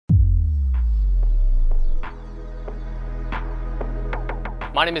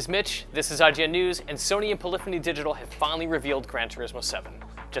My name is Mitch, this is IGN News, and Sony and Polyphony Digital have finally revealed Gran Turismo 7.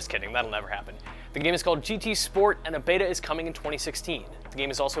 Just kidding, that'll never happen. The game is called GT Sport, and a beta is coming in 2016. The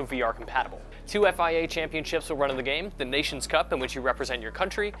game is also VR compatible. 2 FIA championships will run in the game: the Nations Cup, in which you represent your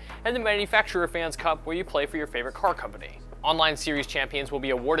country, and the Manufacturer Fans Cup, where you play for your favorite car company. Online series champions will be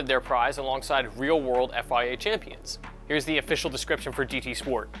awarded their prize alongside real-world FIA champions. Here's the official description for GT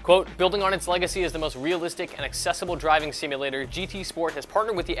Sport. Quote, building on its legacy as the most realistic and accessible driving simulator, GT Sport has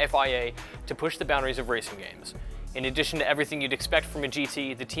partnered with the FIA to push the boundaries of racing games. In addition to everything you'd expect from a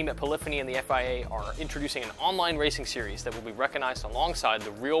GT, the team at Polyphony and the FIA are introducing an online racing series that will be recognized alongside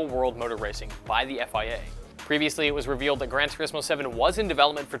the real-world motor racing by the FIA. Previously, it was revealed that Gran Turismo 7 was in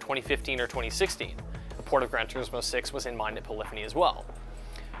development for 2015 or 2016. A port of Gran Turismo 6 was in mind at Polyphony as well.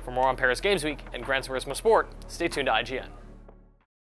 For more on Paris Games Week and Gran Turismo Sport, stay tuned to IGN.